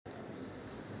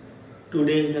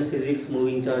Today in the physics,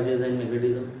 moving charges and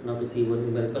magnetism. Now to see one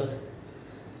numerical.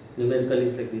 Numerical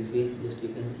is like this way. Just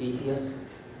you can see here.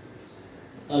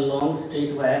 A long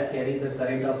straight wire carries a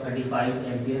current of 35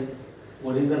 ampere.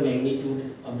 What is the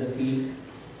magnitude of the field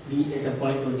B at a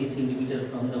point 20 centimeter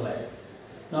from the wire?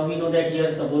 Now we know that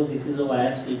here, suppose this is a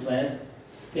wire, straight wire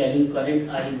carrying current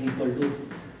I is equal to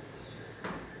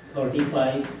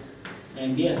 35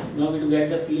 ampere. Now we to get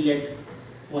the field at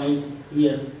point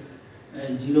here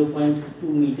 0.2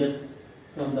 meter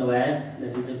from the wire,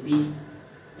 that is a P,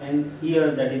 and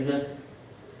here that is a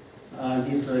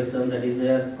this direction, that is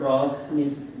a cross,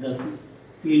 means the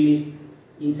field is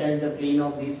inside the plane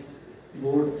of this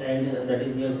board, and that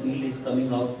is your field is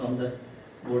coming out from the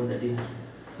board, that is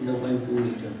 0.2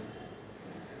 meter.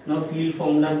 Now field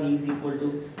formula B is equal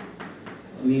to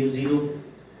mu 0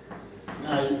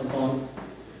 I upon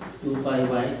 2 pi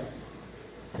y,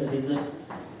 that is a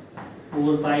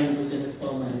 4 pi into 10 to the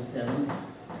power minus 7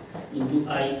 into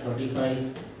I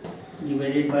 35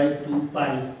 divided by 2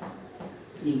 pi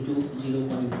into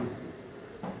 0.2,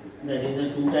 that is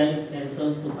a 2 times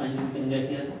cancel, so finally you can get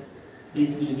here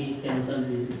this will be cancelled,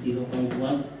 this is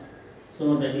 0.1,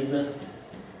 so that is a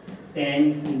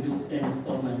 10 into 10 to the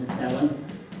power minus 7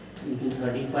 into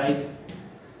 35.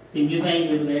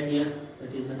 Simplifying we will get here,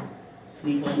 that is a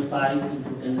 3.5 into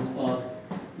 10 to the power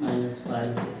minus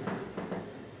 5.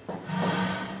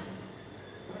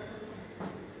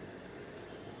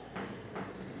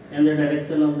 And the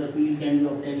direction of the field can be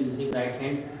obtained using right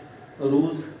hand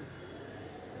rules.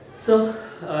 So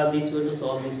this way to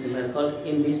solve this numerical.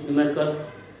 In this numerical,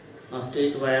 a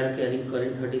straight wire carrying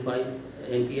current 35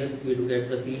 ampere, we to get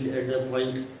the field at the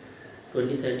point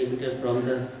 20 centimeter from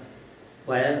the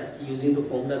wire using the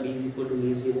formula B is equal to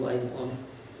mu 0 I upon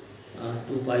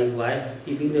 2 pi y,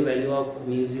 keeping the value of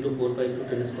mu 0 4 pi into 10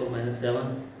 to the power minus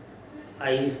 7,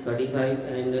 I is 35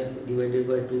 and divided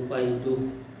by 2 pi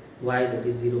into y, that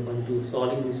is 0.2.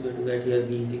 Solving this way to get here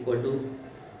B is equal to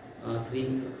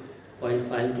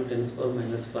 3.5 to 10 to the power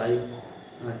minus 5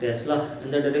 Tesla.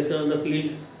 And the direction of the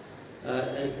field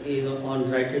is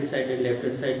on right hand side and left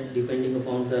hand side depending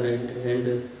upon the right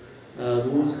hand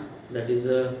rules, that is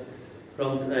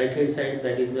from the right hand side,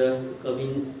 that is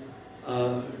coming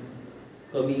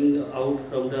out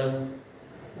from the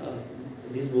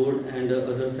this board, and the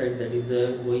other side that is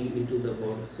going into the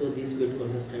board. So this way to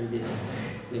understand this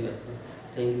numerical.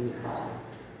 Thank you.